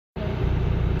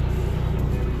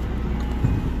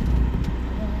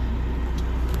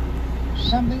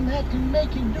something that can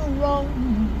make you do wrong,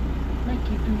 make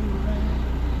you do right.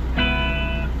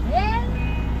 Yeah.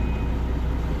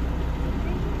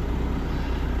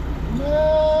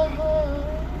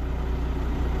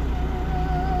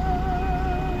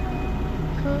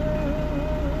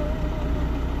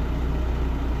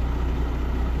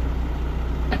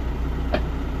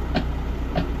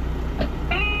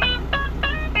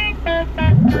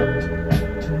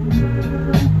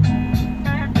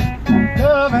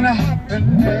 Love and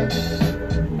happiness.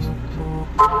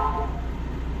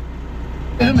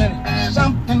 Wait a minute,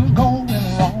 something going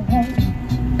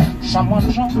wrong.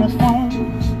 Someone's on the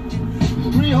phone,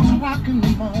 3 o'clock in the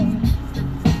morning.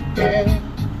 Yeah,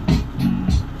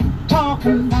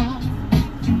 talking about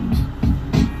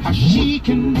how she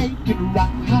can make it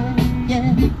right.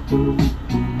 Yeah,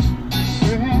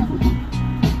 yeah.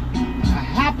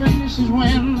 Happiness is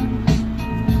when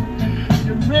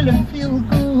you really feel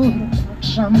good about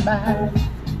somebody.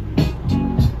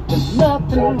 There's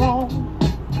nothing wrong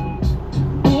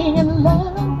being in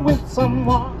love with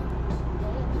someone.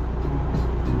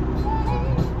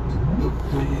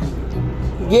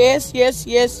 Yes, yes,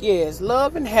 yes, yes.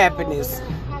 Love and happiness.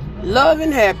 Love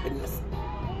and happiness.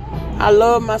 I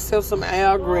love myself some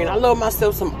Al Green. I love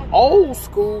myself some old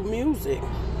school music.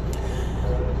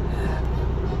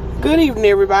 Good evening,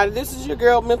 everybody. This is your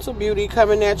girl, Mental Beauty,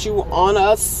 coming at you on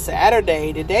a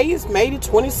Saturday. Today is May the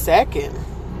 22nd.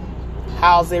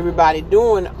 How's everybody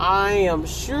doing? I am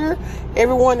sure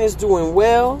everyone is doing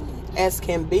well as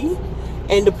can be.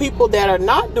 And the people that are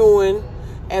not doing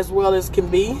as well as can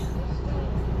be,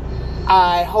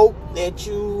 I hope that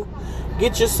you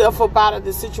get yourself up out of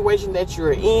the situation that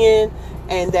you're in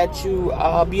and that you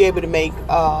be able to make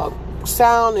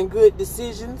sound and good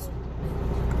decisions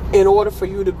in order for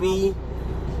you to be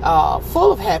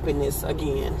full of happiness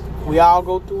again. We all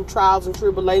go through trials and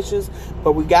tribulations,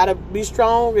 but we got to be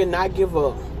strong and not give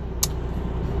up.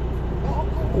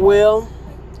 Well,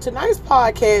 tonight's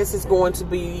podcast is going to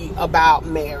be about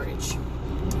marriage.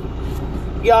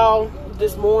 Y'all,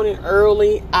 this morning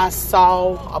early, I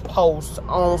saw a post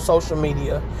on social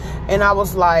media, and I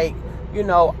was like,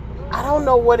 I don't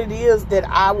know what it is that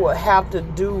I would have to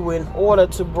do in order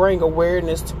to bring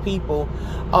awareness to people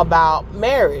about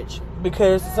marriage,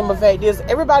 because some of the fact is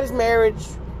everybody's marriage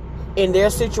in their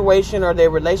situation or their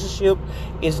relationship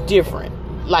is different.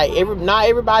 Like not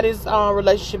everybody's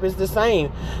relationship is the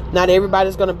same. Not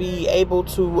everybody's going to be able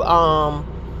to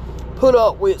put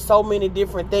up with so many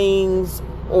different things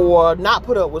or not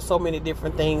put up with so many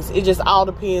different things. It just all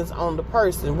depends on the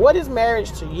person. What is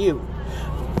marriage to you?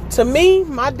 To me,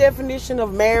 my definition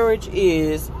of marriage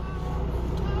is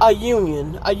a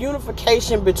union, a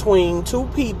unification between two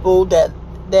people that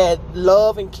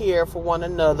love and care for one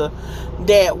another,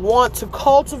 that want to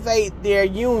cultivate their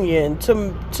union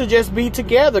to just be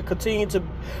together, continue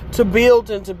to build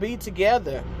and to be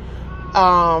together.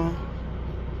 And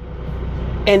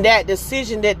that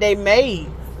decision that they made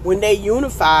when they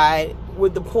unified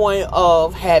with the point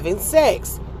of having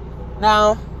sex.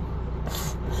 Now,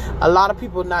 a lot of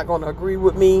people are not going to agree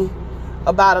with me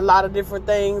about a lot of different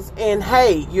things. And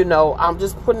hey, I'm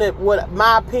just putting it what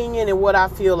my opinion and what I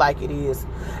feel like it is.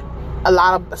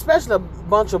 Especially a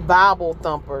bunch of Bible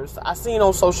thumpers. I seen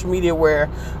on social media where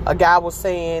a guy was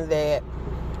saying that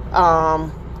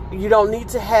you don't need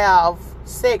to have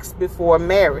sex before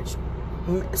marriage.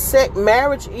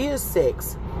 Marriage is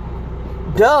sex.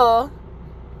 Duh.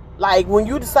 Like when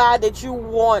you decide that you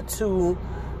want to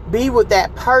be with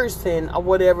that person or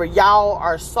whatever, y'all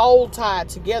are soul tied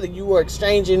together. You are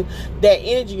exchanging that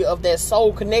energy of that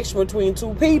soul connection between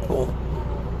two people.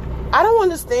 I don't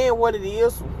understand what it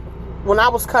is. When I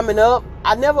was coming up,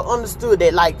 I never understood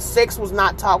that like sex was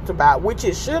not talked about, which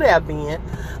it should have been.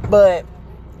 But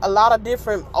a lot of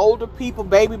different older people,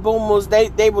 baby boomers,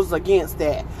 they was against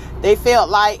that. They felt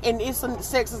like, and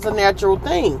sex is a natural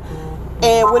thing.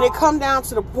 And when it come down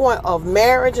to the point of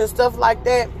marriage and stuff like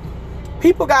that,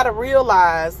 people got to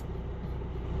realize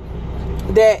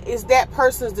that it's that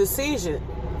person's decision.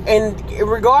 And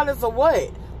regardless of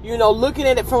what, looking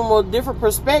at it from a different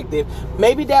perspective,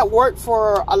 maybe that worked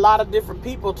for a lot of different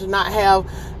people to not have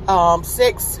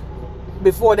sex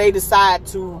before they decide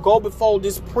to go before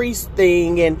this priest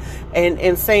thing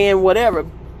and saying whatever.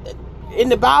 In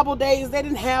the Bible days, they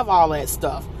didn't have all that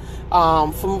stuff.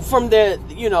 From what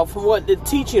the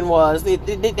teaching was, they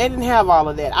didn't have all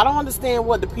of that. I don't understand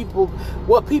what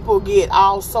people get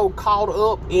all so caught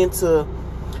up into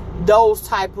those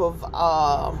type of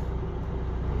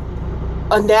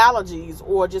analogies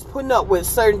or just putting up with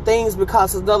certain things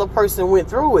because another person went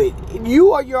through it.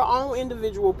 You are your own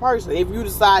individual person if you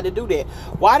decide to do that.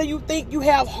 Why do you think you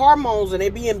have hormones and they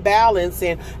be imbalanced,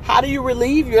 and how do you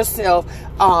relieve yourself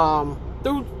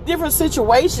through different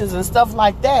situations and stuff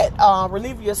like that?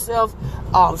 Relieve yourself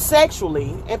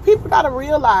sexually, and people got to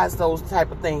realize those type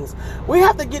of things. We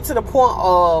have to get to the point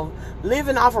of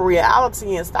living off of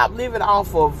reality and stop living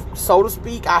off of, so to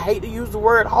speak, I hate to use the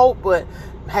word hope, but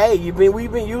hey,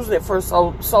 we've been using it for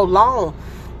so long,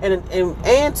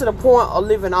 and to the point of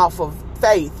living off of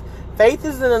faith. Faith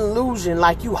is an illusion.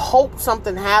 Like, you hope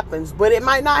something happens, but it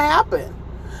might not happen.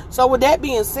 So with that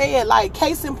being said, like,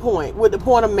 case in point, with the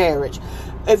point of marriage,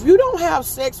 if you don't have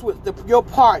sex with your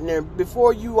partner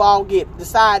before you all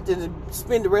decide to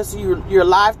spend the rest of your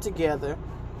life together,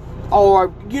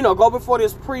 or, you know, go before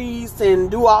this priest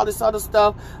and do all this other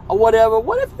stuff or whatever,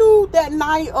 what if you, that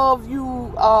night of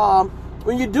you,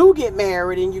 when you do get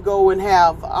married and you go and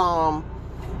have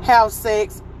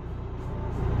sex,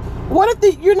 what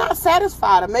if you're not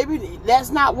satisfied, or maybe that's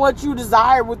not what you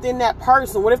desire within that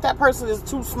person? What if that person is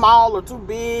too small or too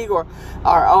big, or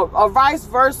vice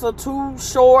versa, too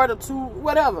short or too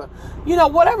whatever? You know,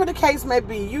 whatever the case may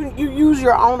be, you use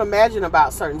your own imagination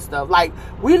about certain stuff. Like,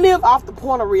 we live off the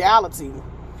point of reality.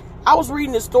 I was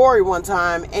reading this story one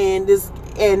time, and the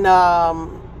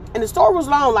story was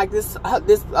long. Like, this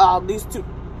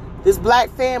black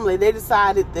family, they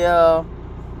decided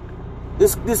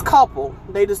this couple,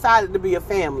 they decided to be a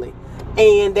family,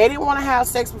 and they didn't want to have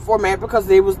sex before marriage because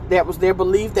that was their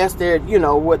belief. That's their, you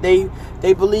know, what they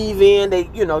believe in.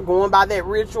 They, you know, going by that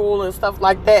ritual and stuff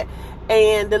like that.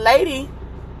 And the lady,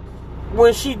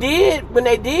 when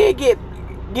they did get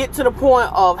to the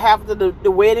point of having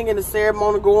the wedding and the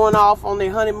ceremony, going off on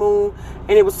their honeymoon,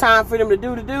 and it was time for them to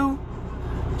do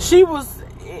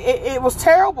it was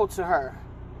terrible to her.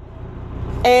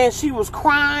 And she was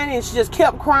crying, and she just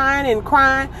kept crying and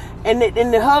crying. And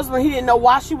the husband, he didn't know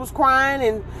why she was crying.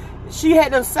 And she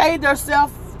had done saved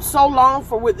herself so long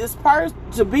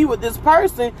to be with this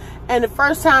person. And the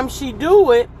first time she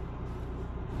do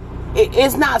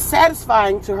it's not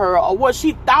satisfying to her, or what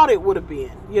she thought it would have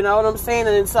been. You know what I'm saying?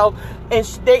 And so,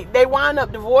 they wind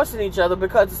up divorcing each other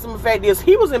because the simple fact is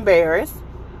he was embarrassed,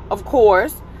 of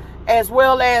course, as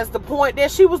well as the point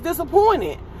that she was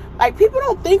disappointed. Like, people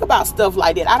don't think about stuff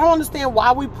like that. I don't understand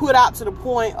why we put out to the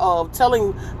point of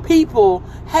telling people,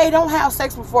 hey, don't have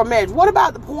sex before marriage. What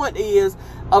about the point is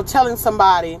of telling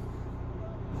somebody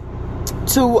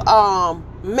to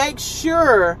make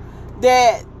sure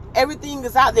that everything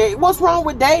is out there? What's wrong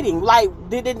with dating? Like,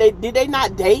 did they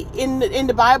not date in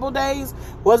the Bible days?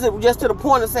 Was it just to the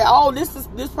point of say, oh, this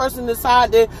person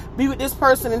decided to be with this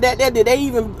person and that?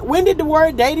 When did the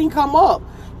word dating come up?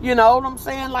 You know what I'm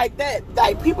saying? Like that.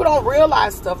 Like, people don't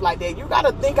realize stuff like that. You got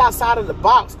to think outside of the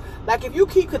box. Like, if you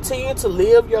keep continuing to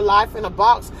live your life in a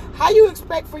box, how you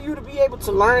expect for you to be able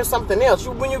to learn something else?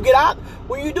 When you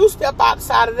do step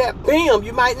outside of that, bam,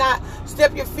 you might not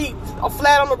step your feet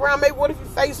flat on the ground. Maybe what if you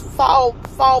fall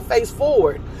face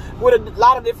forward with a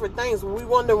lot of different things? We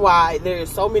wonder why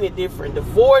there's so many different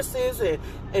divorces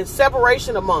and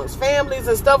separation amongst families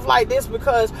and stuff like this,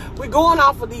 because we're going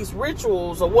off of these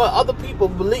rituals or what other people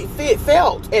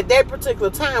felt at that particular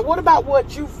time. What about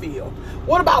what you feel?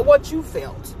 What about what you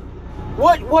felt?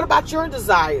 What about your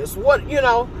desires? What, you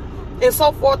know, and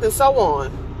so forth and so on.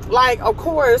 Like, of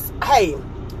course, hey,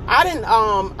 I did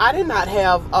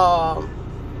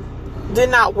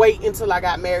not wait until I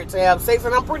got married to have sex,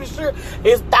 and I'm pretty sure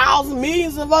there's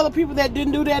millions of other people that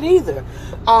didn't do that either.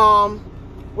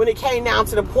 When it came down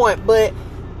to the point, but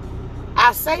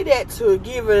I say that to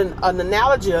give an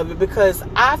analogy of it, because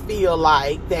I feel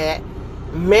like that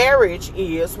marriage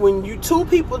is when two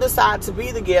people decide to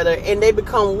be together and they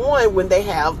become one when they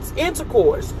have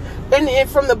intercourse. And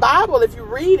from the Bible, if you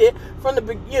read it from the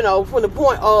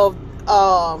point of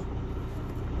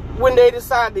when they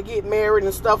decide to get married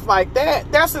and stuff like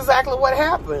that, that's exactly what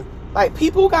happened. Like,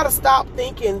 people got to stop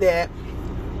thinking that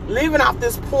living off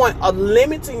this point of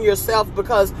limiting yourself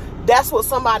because that's what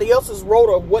somebody else has wrote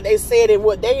or what they said and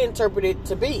what they interpreted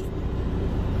to be.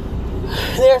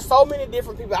 There are so many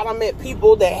different people. I done met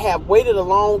people that have waited a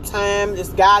long time. This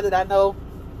guy that I know,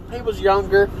 he was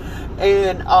younger,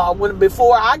 and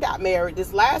before I got married,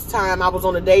 this last time I was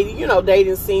on a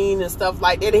dating scene and stuff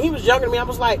like that, and he was younger than me. I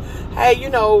was like, hey,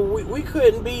 we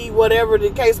couldn't be whatever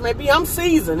the case may be. I'm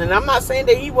seasoned, and I'm not saying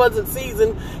that he wasn't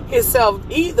seasoned himself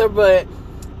either, but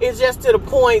it's just to the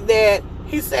point that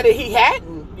he said that he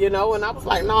hadn't, and I was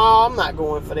like, no, I'm not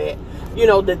going for that.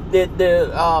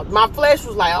 My flesh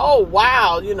was like, oh,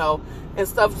 wow, and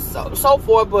stuff, so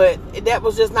forth. But that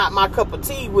was just not my cup of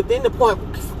tea within the point,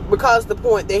 because the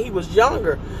point that he was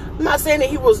younger. I'm not saying that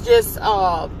he was just,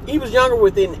 he was younger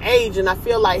within age, and I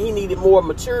feel like he needed more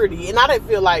maturity. And I didn't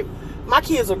feel like, my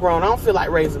kids are grown. I don't feel like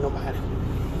raising nobody.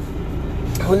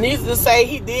 Well, needless to say,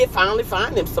 he did finally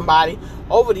find him somebody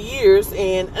over the years,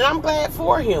 and I'm glad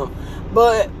for him.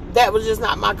 But that was just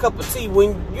not my cup of tea.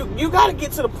 When you got to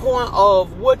get to the point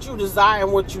of what you desire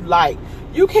and what you like.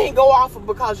 You can't go off of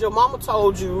because your mama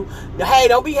told you, hey,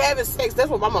 don't be having sex. That's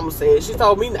what my mama said. She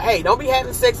told me, hey, don't be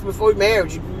having sex before you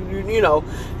married. You know,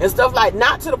 and stuff like,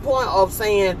 not to the point of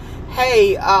saying,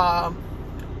 hey,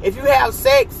 if you have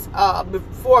sex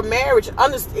before marriage,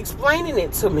 explaining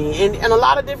it to me and a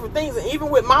lot of different things. And even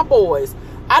with my boys,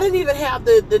 I didn't even have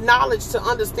the knowledge to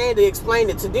understand to explain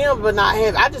it to them, but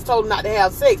I just told them not to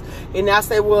have sex. And I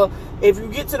said, well, if you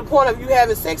get to the point of you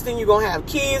having sex, then you're going to have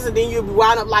kids, and then you'll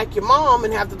wind up like your mom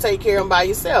and have to take care of them by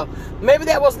yourself. Maybe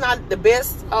that was not the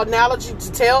best analogy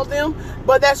to tell them,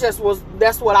 but that's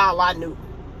what all I knew.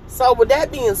 So with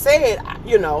that being said, I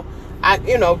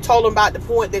told them about the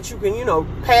point that you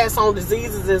can, pass on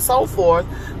diseases and so forth.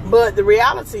 But the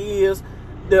reality is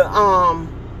the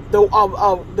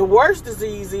worst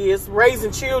disease is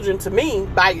raising children, to me,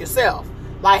 by yourself.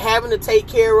 Like having to take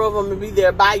care of them and be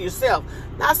there by yourself.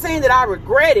 Not saying that I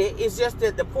regret it. It's just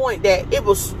at the point that it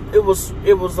was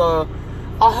a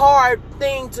hard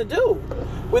thing to do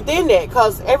within that,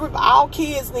 because all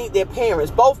kids need their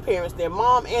parents, both parents, their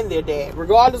mom and their dad,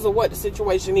 regardless of what the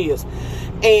situation is.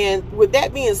 And with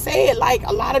that being said, like,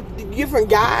 a lot of different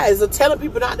guys are telling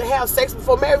people not to have sex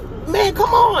before marriage. Man,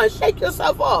 come on, shake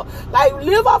yourself up. Like,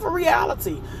 live off of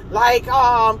reality. Like,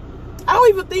 I don't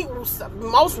even think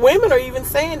most women are even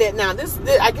saying that now.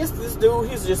 I guess this dude,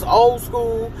 he's just old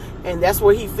school, and that's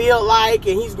what he feel like,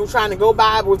 and he's trying to go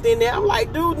by within there. I'm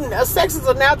like, dude, sex is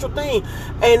a natural thing.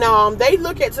 And they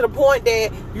look at to the point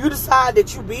that you decide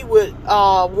that you be with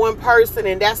one person,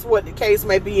 and that's what the case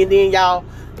may be, and then y'all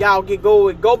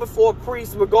go before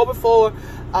priests, but go before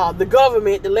the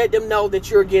government to let them know that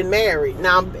you're getting married.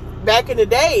 Now, back in the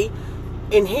day,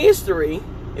 in history,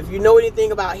 if you know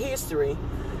anything about history,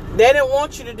 they didn't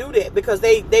want you to do that, because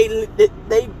they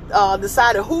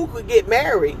decided who could get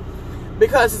married,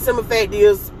 because the simple fact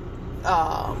is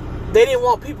they didn't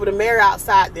want people to marry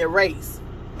outside their race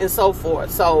and so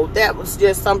forth. So that was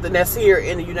just something that's here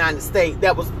in the United States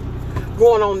that was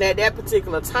going on at that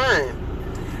particular time.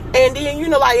 And then,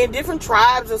 like in different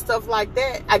tribes and stuff like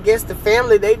that, I guess the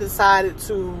family, they decided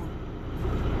to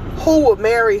who would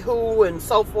marry who and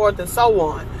so forth and so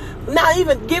on. Not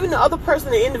even giving the other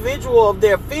person, the individual, of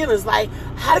their feelings. Like,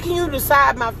 how can you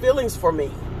decide my feelings for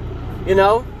me?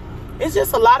 It's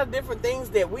just a lot of different things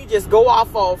that we just go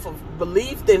off of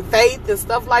belief and faith and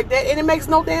stuff like that, and it makes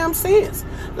no damn sense.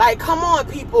 Like, come on,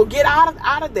 people, get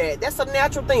out of that. That's a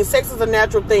natural thing. Sex is a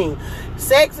natural thing.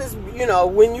 Sex is,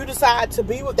 when you decide to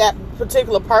be with that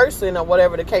particular person or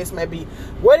whatever the case may be.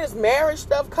 Where does marriage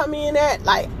stuff come in at?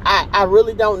 Like, I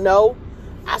really don't know.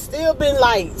 I still been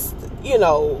like,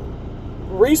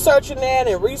 researching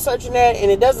that,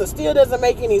 and it still doesn't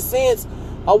make any sense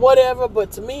or whatever.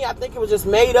 But to me, I think it was just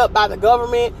made up by the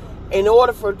government in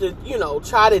order for to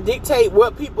try to dictate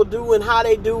what people do and how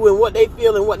they do and what they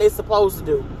feel and what they're supposed to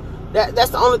do. That's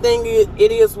the only thing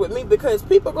it is with me, because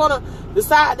people are gonna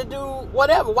decide to do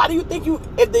whatever. Why do you think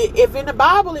if in the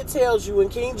Bible it tells you in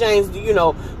King James,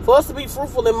 for us to be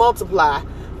fruitful and multiply?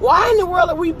 Why in the world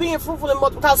are we being fruitful and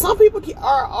multiply? Because some people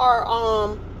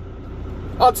are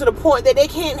to the point that they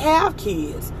can't have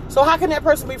kids. So how can that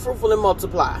person be fruitful and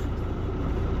multiply?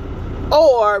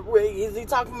 Or was they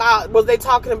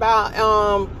talking about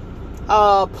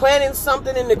planting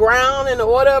something in the ground and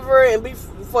whatever, and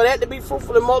for that to be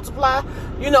fruitful and multiply?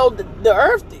 The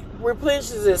earth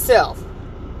replenishes itself,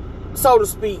 so to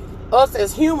speak. Us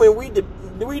as human, we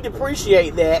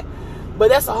depreciate that, but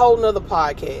that's a whole nother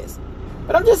podcast.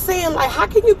 But I'm just saying, like, how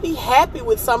can you be happy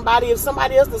with somebody if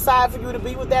somebody else decides for you to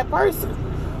be with that person?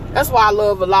 That's why I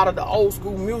love a lot of the old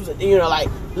school music, like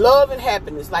love and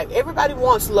happiness. Like, everybody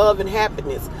wants love and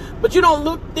happiness, but you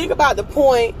don't think about the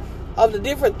point of the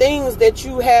different things that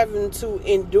you having to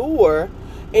endure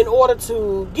in order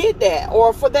to get that,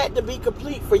 or for that to be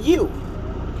complete for you.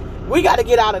 We got to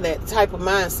get out of that type of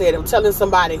mindset of telling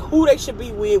somebody who they should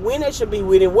be with, when they should be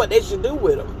with, and what they should do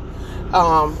with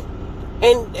them.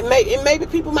 And maybe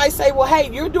people might say, well, hey,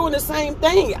 you're doing the same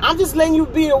thing. I'm just letting you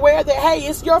be aware that, hey,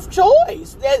 it's your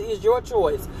choice. That is your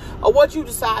choice of what you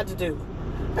decide to do.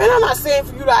 And I'm not saying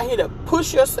for you out here to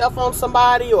push yourself on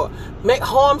somebody or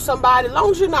harm somebody. As long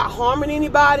as you're not harming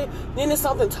anybody, then it's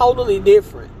something totally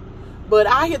different. But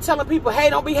out here telling people, hey,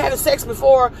 don't be having sex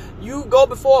before you go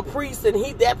before a priest, and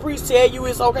that priest tell you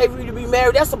it's okay for you to be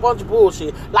married. That's a bunch of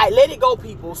bullshit. Like, let it go,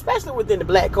 people, especially within the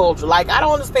black culture. Like, I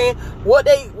don't understand what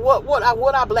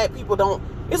our black people don't.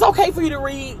 It's okay for you to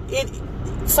read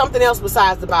something else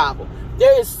besides the Bible.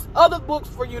 There is other books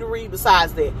for you to read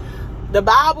besides that. The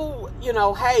Bible,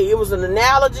 hey, it was an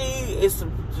analogy. It's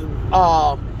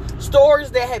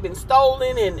stories that have been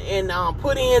stolen and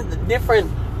put in the different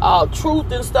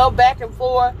truth and stuff back and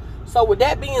forth. So with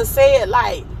that being said,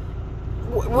 like,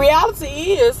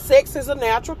 reality is sex is a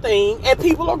natural thing, and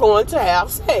people are going to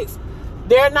have sex.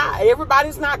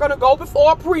 Everybody's not going to go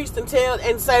before a priest and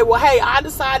say, well, hey, I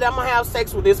decided I'm going to have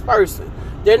sex with this person.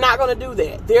 They're not going to do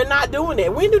that. They're not doing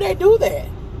that. When do they do that?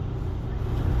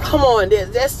 Come on,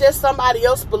 that's just somebody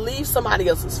else's belief, somebody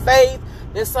else's faith,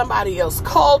 there's somebody else's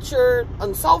culture,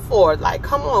 and so forth. Like,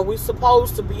 come on, we're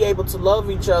supposed to be able to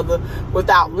love each other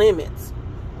without limits.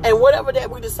 And whatever that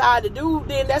we decide to do,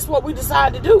 then that's what we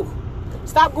decide to do.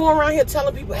 Stop going around here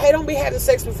telling people, hey, don't be having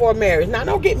sex before marriage. Now,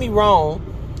 don't get me wrong.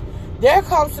 There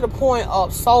comes to the point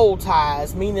of soul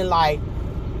ties, meaning like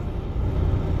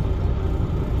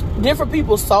different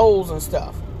people's souls and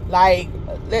stuff. Like,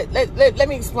 let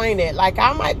me explain that. Like,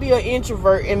 I might be an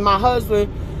introvert and my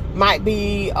husband might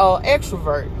be an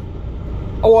extrovert,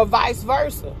 or vice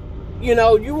versa. You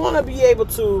want to be able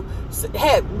to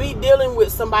be dealing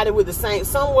with somebody with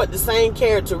somewhat the same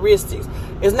characteristics.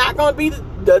 It's not going to be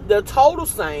the total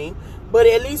same, but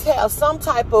at least have some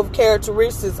type of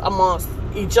characteristics amongst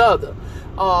each other.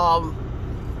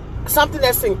 Something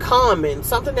that's in common,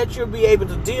 something that you'll be able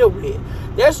to deal with.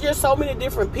 There's just so many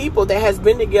different people that has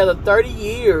been together 30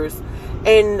 years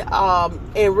and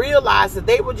realized that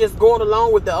they were just going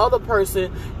along with the other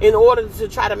person in order to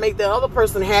try to make the other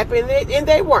person happy, and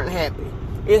they weren't happy.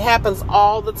 It happens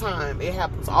all the time. It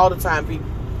happens all the time, people.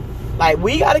 Like,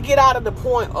 we got to get out of the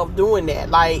point of doing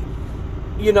that. Like,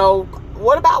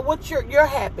 what about what your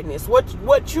happiness,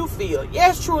 what you feel?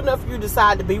 Yes, true enough, you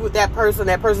decide to be with that person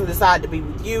decided to be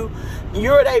with you.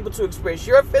 You're able to express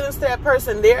your feelings to that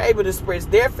person, they're able to express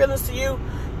their feelings to you.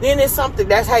 Then it's something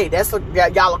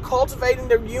y'all are cultivating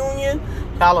the union.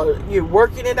 You're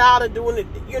working it out and doing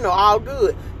it, all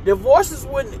good. Divorces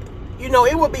wouldn't,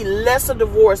 it would be lesser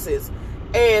divorces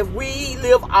if we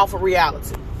live off of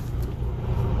reality.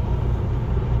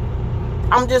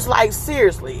 I'm just like,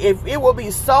 seriously, if it will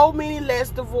be so many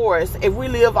less divorce if we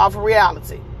live off of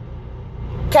reality.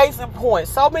 Case in point,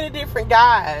 so many different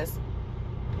guys,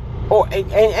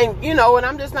 and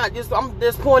I'm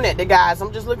just pointing at the guys.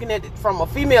 I'm just looking at it from a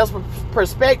female's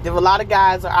perspective. A lot of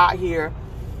guys are out here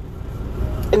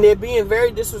and they're being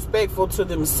very disrespectful to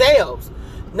themselves.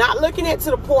 Not looking at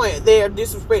to the point they're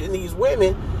disrespecting these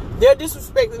women. They're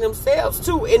disrespecting themselves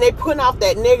too, and they putting off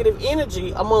that negative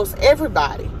energy amongst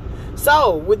everybody.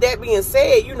 So, with that being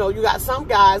said, you got some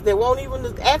guys that won't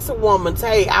even ask a woman,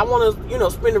 hey, I want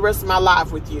to, spend the rest of my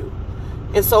life with you,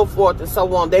 and so forth and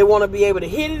so on. They want to be able to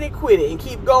hit it and quit it and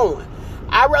keep going.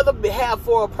 I'd rather have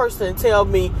for a person to tell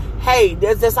me, hey,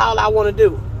 that's all I want to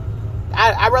do.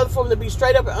 I'd rather for them to be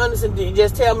straight up and honest and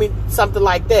just tell me something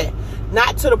like that.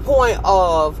 Not to the point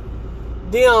of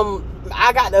them,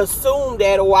 I got to assume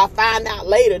that, or I find out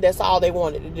later that's all they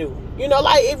wanted to do.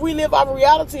 Like, if we live off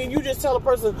reality and you just tell a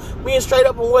person being straight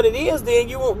up on what it is, then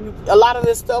a lot of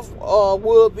this stuff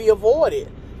will be avoided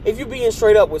if you're being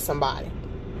straight up with somebody.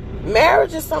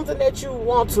 Marriage is something that you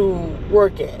want to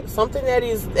work at. Something that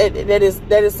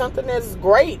is something that's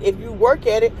great if you work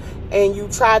at it and you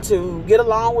try to get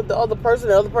along with the other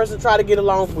person try to get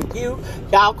along with you.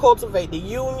 Y'all cultivate the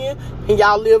union and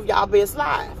y'all live y'all best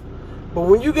life. But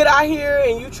when you get out here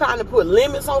and you trying to put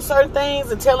limits on certain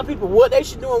things and telling people what they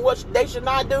should do and what they should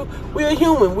not do, we're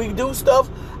human. We do stuff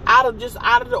out of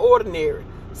the ordinary.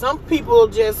 Some people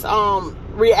just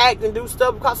react and do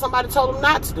stuff because somebody told them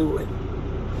not to do it.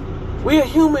 We're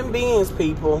human beings,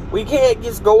 people. We can't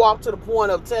just go off to the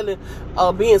point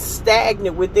of being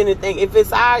stagnant with anything. If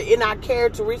it's in our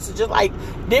characteristics, just like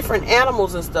different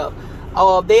animals and stuff.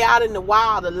 They out in the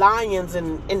wild, the lions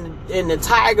and the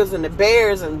tigers and the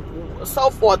bears and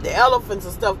so forth, the elephants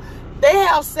and stuff, they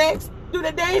have sex. Dude,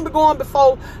 they ain't been going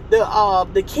before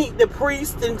the king, the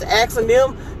priest, and asking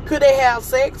them, could they have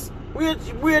sex?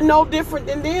 We're no different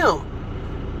than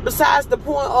them. Besides the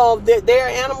point of that they're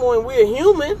animal and we're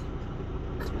human.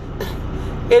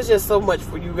 It's just so much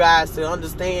for you guys to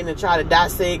understand and try to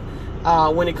dissect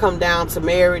when it comes down to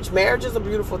marriage. Marriage is a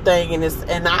beautiful thing,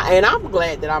 and I'm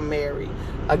glad that I'm married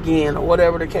again, or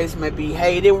whatever the case may be.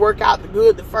 Hey, it didn't work out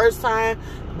good the first time.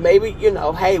 maybe,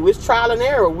 hey, it's trial and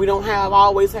error. We don't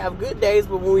always have good days,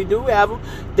 but when we do have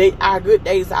them, our good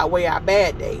days outweigh our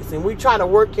bad days. And we try to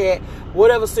work at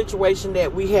whatever situation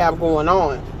that we have going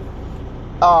on.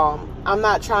 I'm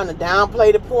not trying to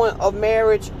downplay the point of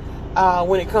marriage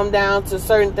when it comes down to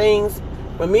certain things.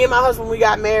 When me and my husband, we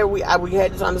got married, we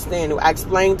had this understanding. I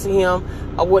explained to him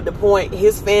what the point,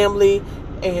 his family,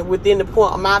 and within the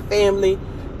point of my family,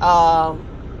 and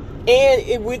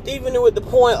even with the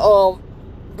point of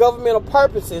governmental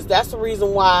purposes. That's the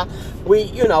reason why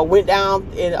we, went down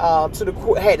and to the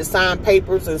court, had to sign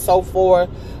papers and so forth,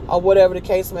 or whatever the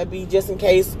case may be, just in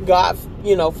case, God,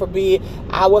 forbid,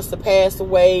 I was to pass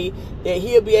away, that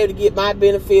he'll be able to get my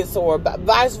benefits, or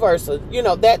vice versa,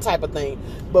 that type of thing.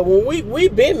 But when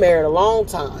we've been married a long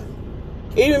time,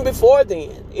 even before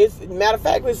then, matter of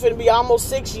fact, it's going to be almost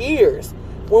 6 years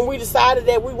when we decided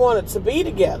that we wanted to be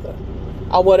together,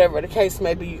 or whatever the case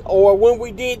may be, or when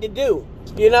we did to do.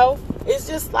 It's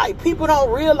just like people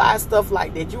don't realize stuff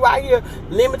like that. You out here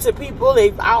limiting people.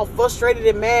 They all frustrated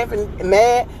and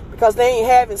mad because they ain't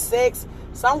having sex.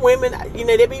 Some women,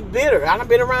 they be bitter. I've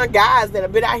been around guys that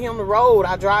have been out here on the road.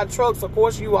 I drive trucks. Of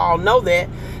course, you all know that.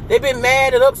 They've been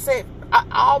mad and upset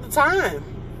all the time.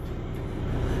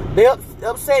 They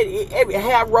upset,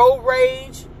 have road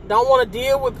rage, don't want to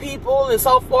deal with people and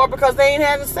so forth because they ain't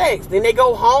having sex. Then they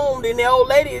go home, then the old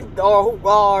lady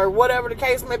or whatever the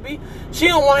case may be, she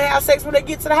don't want to have sex when they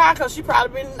get to the house because she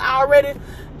probably been already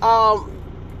got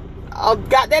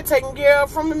that taken care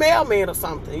of from the mailman or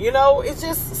something. It's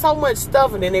just so much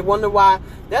stuff, and then they wonder why.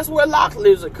 That's where Lock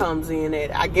Lizard comes in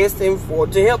at, I guess, to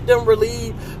help them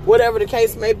relieve whatever the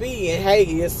case may be. And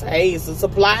it's a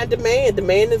supply and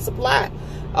demand and supply.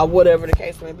 Whatever the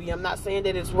case may be. I'm not saying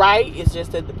that it's right. It's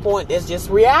just at the point, that's just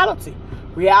reality.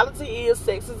 Reality is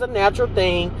sex is a natural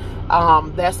thing.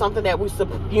 That's something that we're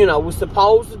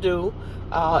supposed to do.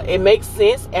 It makes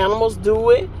sense. Animals do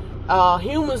it.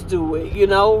 Humans do it.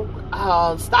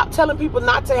 Stop telling people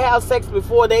not to have sex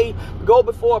before they go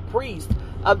before a priest.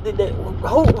 Who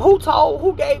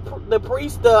gave the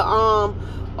priest the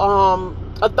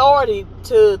authority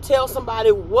to tell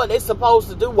somebody what they're supposed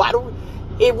to do?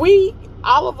 If we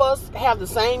all of us have the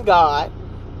same God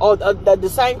or the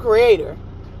same creator,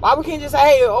 why we can't just say,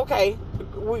 hey, okay,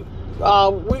 we're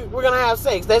gonna have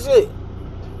sex, that's it?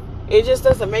 It just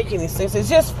doesn't make any sense. It's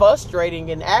just frustrating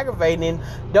and aggravating, and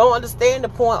don't understand the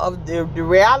point of the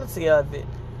reality of it.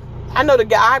 I know the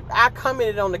guy, I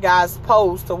commented on the guy's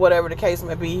post or whatever the case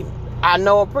may be.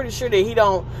 I'm pretty sure that he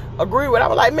don't agree with it. I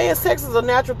was like, man, sex is a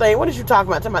natural thing. What is you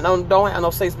talking about? Don't have no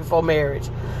sex before marriage,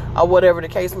 or whatever the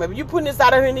case may be. You putting this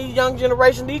out here in these young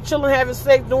generation, these children having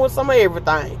sex, doing some of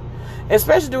everything.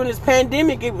 Especially during this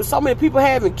pandemic, it was so many people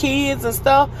having kids and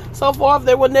stuff, so forth.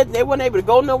 They weren't able to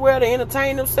go nowhere to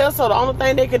entertain themselves, so the only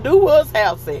thing they could do was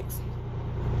have sex.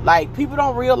 Like, people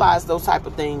don't realize those type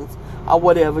of things. Or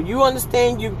whatever. You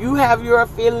understand, you have your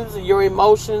feelings and your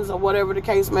emotions or whatever the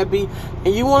case may be,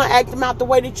 and you want to act them out the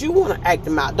way that you want to act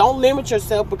them out. Don't limit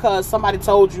yourself because somebody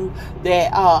told you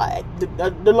that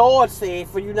the Lord said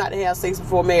for you not to have sex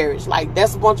before marriage. Like,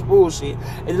 that's a bunch of bullshit.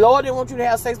 If the Lord didn't want you to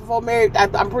have sex before marriage,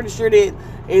 I'm pretty sure that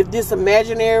if this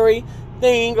imaginary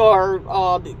thing or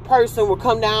the person will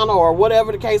come down or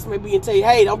whatever the case may be and tell you,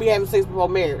 hey, don't be having sex before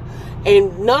marriage.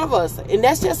 And none of us, and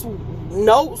that's just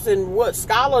notes and what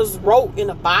scholars wrote in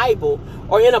a Bible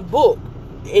or in a book,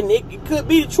 and it could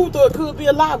be the truth or it could be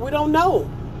a lie, we don't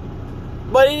know,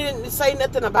 but it didn't say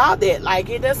nothing about that. Like,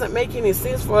 it doesn't make any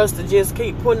sense for us to just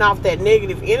keep putting off that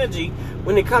negative energy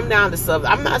when it comes down to stuff.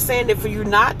 I'm not saying that for you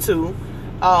not to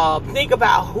think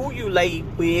about who you lay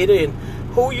with and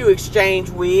who you exchange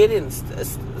with and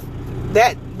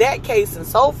that case and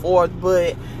so forth,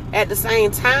 but at the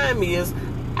same time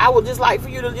I would just like for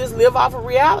you to just live off of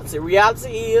reality. Reality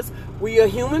is we are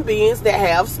human beings that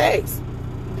have sex.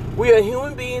 We are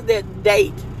human beings that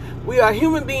date. We are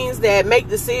human beings that make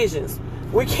decisions.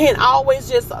 We can't always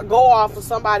just go off of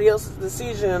somebody else's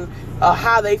decision of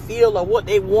how they feel or what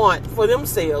they want for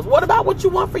themselves. What about what you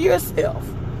want for yourself?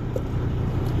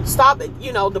 Stop it.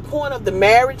 The point of the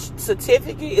marriage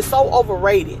certificate is so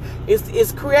overrated.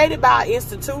 It's created by an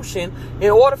institution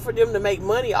in order for them to make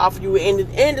money off of you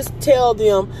and to tell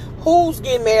them who's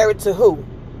getting married to who.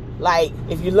 Like,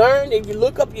 if you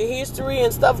look up your history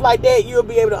and stuff like that, you'll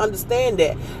be able to understand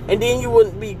that. And then you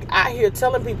wouldn't be out here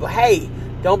telling people, hey,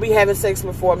 don't be having sex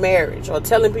before marriage, or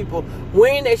telling people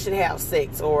when they should have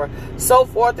sex, or so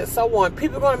forth and so on.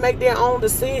 People are going to make their own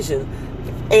decision.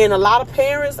 And a lot of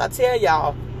parents, I tell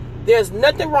y'all, there's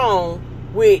nothing wrong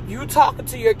with you talking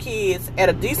to your kids at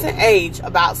a decent age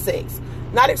about sex.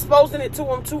 Not exposing it to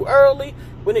them too early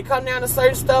when it come down to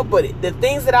certain stuff, but the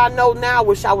things that I know now,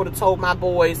 wish I would have told my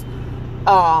boys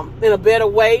in a better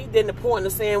way than the point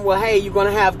of saying, well, hey, you're going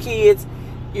to have kids,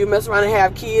 you mess around and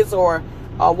have kids, or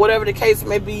whatever the case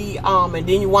may be, and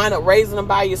then you wind up raising them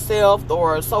by yourself,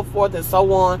 or so forth and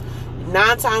so on.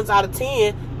 9 times out of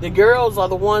 10, the girls are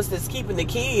the ones that's keeping the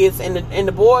kids, and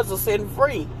the boys are setting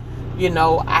free. You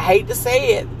know, I hate to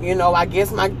say it. You know, I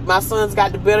guess my son's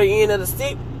got the better end of the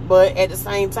stick, but at the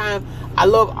same time, I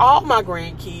love all my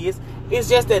grandkids. It's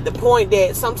just at the point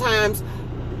that sometimes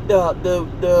the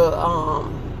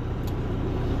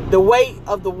weight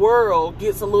of the world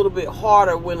gets a little bit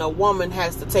harder when a woman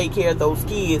has to take care of those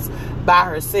kids by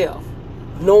herself,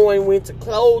 knowing when to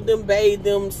clothe them, bathe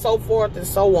them, so forth and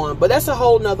so on. But that's a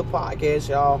whole nother podcast,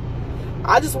 y'all.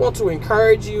 I just want to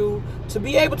encourage you to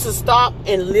be able to stop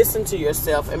and listen to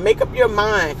yourself and make up your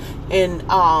mind, and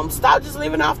stop just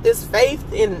living off this faith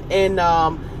and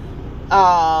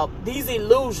these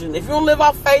illusions. If you don't live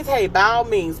off faith, hey, by all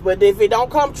means. But if it don't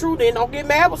come true, then don't get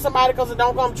mad with somebody because it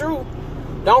don't come true.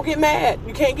 Don't get mad.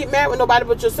 You can't get mad with nobody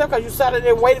but yourself, because you sat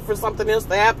there and waited for something else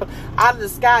to happen out of the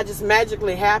sky, just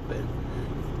magically happen.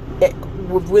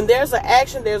 When there's an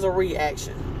action, there's a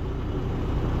reaction.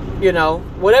 You know,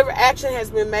 whatever action has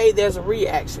been made, there's a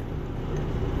reaction.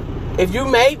 If you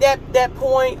made that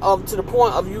point to the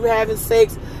point of you having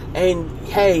sex, and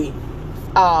hey,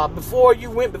 before you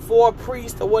went before a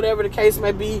priest or whatever the case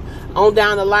may be, on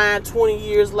down the line, 20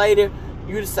 years later,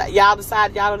 y'all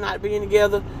decide y'all are not being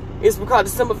together, it's because the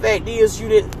simple fact is you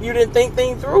didn't think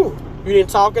things through. You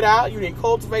didn't talk it out. You didn't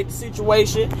cultivate the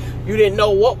situation. You didn't know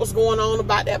what was going on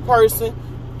about that person.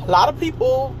 A lot of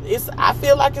people, I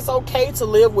feel like it's okay to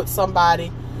live with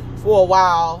somebody for a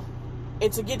while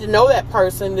and to get to know that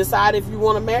person, decide if you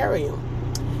want to marry him.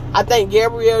 I think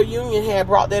Gabrielle Union had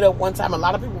brought that up one time. A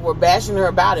lot of people were bashing her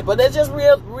about it, but that's just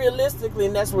realistically,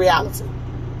 and that's reality.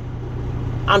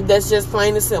 That's just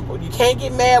plain and simple. You can't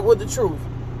get mad with the truth.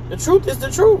 The truth is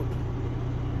the truth.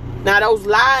 Now, those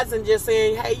lies and just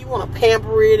saying, hey, you want to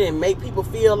pamper it and make people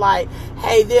feel like,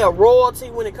 hey, they're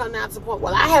royalty when it comes down to the point,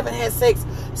 well, I haven't had sex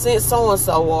since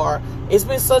so-and-so, or it's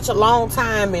been such a long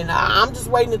time, and I'm just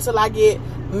waiting until I get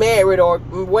married, or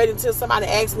waiting until somebody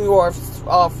asks me or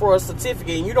for a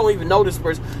certificate, and you don't even know this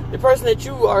person. The person that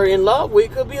you are in love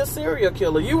with could be a serial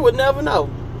killer. You would never know.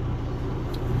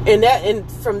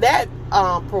 And from that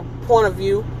point of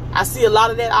view, I see a lot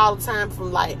of that all the time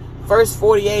from like First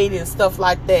 48 and stuff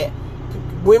like that.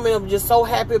 Women are just so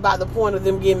happy about the point of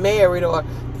them getting married, or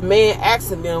the man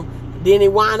asking them. Then they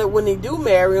wind up, when they do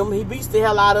marry him, he beats the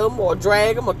hell out of them, or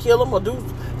drag them, or kill them, or do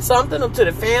something to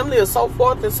the family, or so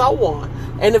forth and so on.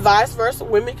 And the vice versa,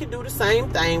 women can do the same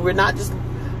thing. We're not just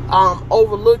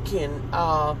overlooking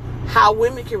how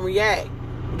women can react.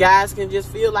 Guys can just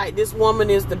feel like this woman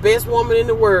is the best woman in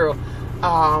the world.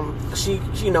 She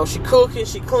cooking,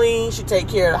 she clean, she take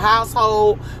care of the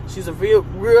household, she's a real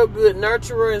good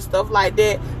nurturer and stuff like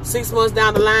that. 6 months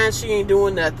down the line, she ain't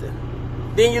doing nothing.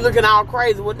 Then you looking all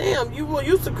crazy. Well, damn, you were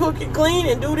used to cook and clean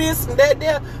and do this and that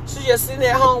there. She just sitting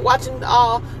at home watching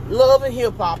Love and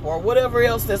Hip Hop or whatever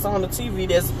else that's on the TV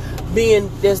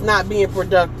that's not being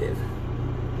productive.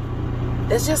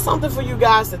 That's just something for you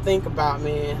guys to think about,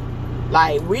 man.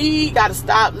 Like, we got to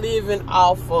stop living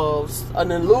off of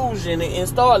an illusion and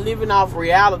start living off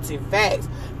reality, facts.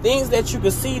 Things that you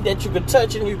can see, that you can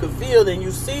touch, and you can feel, and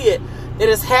you see it, that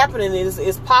it's happening.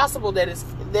 It's possible that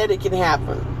it can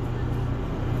happen.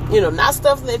 You know, not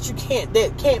stuff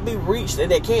that can't be reached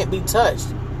and that can't be touched.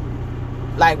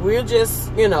 Like, we're just,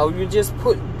 you're just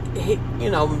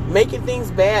making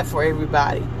things bad for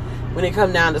everybody when it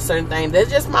comes down to certain things. That's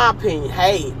just my opinion.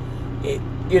 Hey,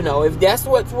 if that's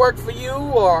what's worked for you,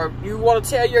 or you want to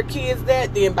tell your kids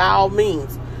that, then by all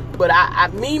means. But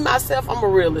myself, I'm a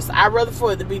realist. I'd rather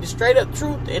for it to be the straight up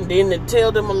truth and then to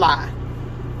tell them a lie.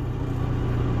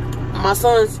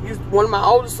 One of my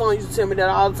oldest sons used to tell me that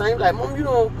all the time. Like, Mom, you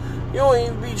don't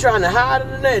even be trying to hide it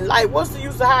or nothing. Like, what's the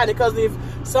use of hiding? Because if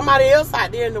somebody else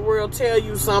out there in the world tell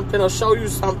you something or show you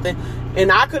something,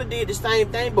 and I could have did the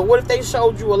same thing, but what if they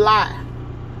showed you a lie?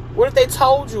 What if they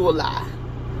told you a lie?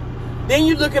 Then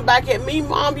you looking back at me,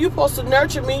 Mom, you supposed to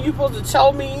nurture me, you supposed to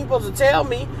show me, you supposed to tell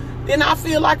me. Then I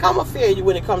feel like I'm a failure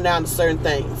when it comes down to certain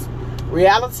things.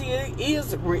 Reality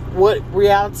is what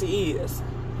reality is.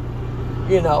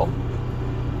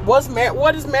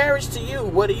 What is marriage to you?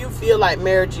 What do you feel like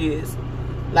marriage is?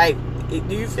 Like,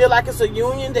 do you feel like it's a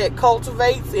union that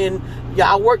cultivates and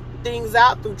y'all work things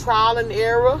out through trial and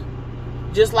error,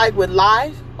 just like with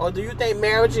life? Or do you think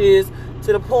marriage is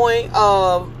to the point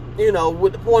of,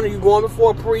 with the point of you going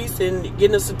before a priest and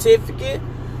getting a certificate?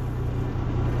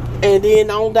 And then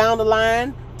on down the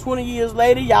line, 20 years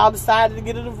later, y'all decided to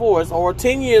get a divorce, or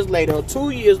 10 years later, or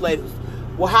 2 years later.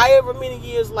 Well, however many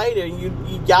years later,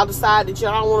 y'all decide that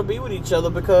y'all don't want to be with each other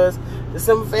because the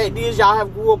simple fact is y'all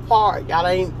have grew apart. Y'all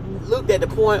ain't looked at the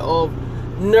point of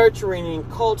nurturing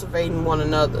and cultivating one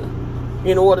another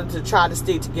in order to try to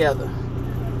stick together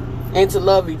and to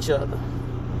love each other.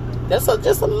 That's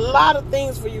just a lot of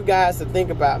things for you guys to think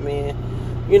about, man.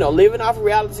 You know, living off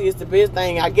reality is the best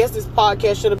thing. I guess this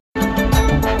podcast should have.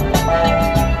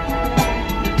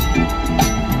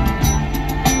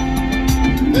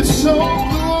 It's so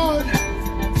good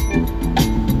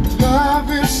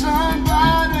loving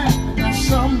somebody, and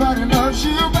somebody loves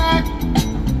you back.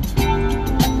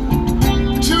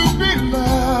 To be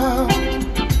loved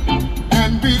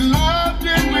and be loved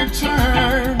in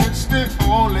return, it's the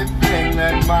only thing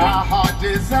that my heart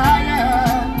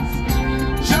desires.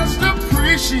 Just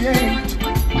appreciate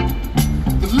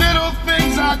the little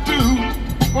things I do.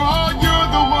 Oh, you're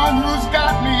the one who's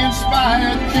got me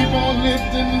inspired. Keep on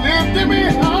lifting me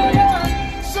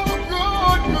higher. So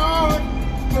good, love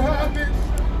it.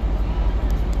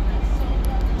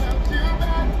 Love you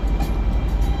back.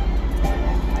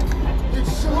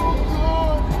 It's so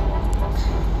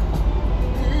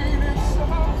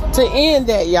good. To end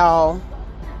that, y'all,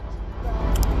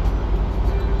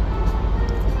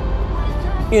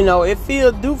 you know, it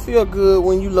do feel good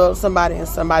when you love somebody and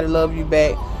somebody love you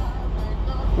back.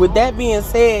 With that being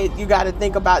said, you got to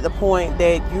think about the point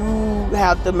that you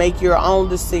have to make your own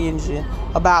decision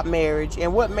about marriage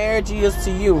and what marriage is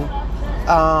to you.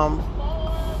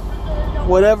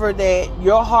 Whatever that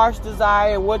your heart's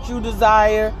desire, what you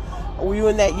desire, you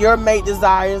and that your mate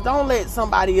desires, don't let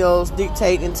somebody else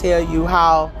dictate and tell you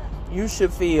how you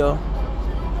should feel.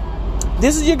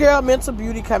 This is your girl, Mental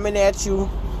Beauty, coming at you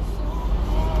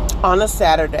on a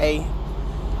Saturday.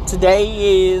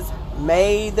 Today is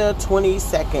May the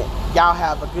 22nd. Y'all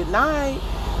have a good night.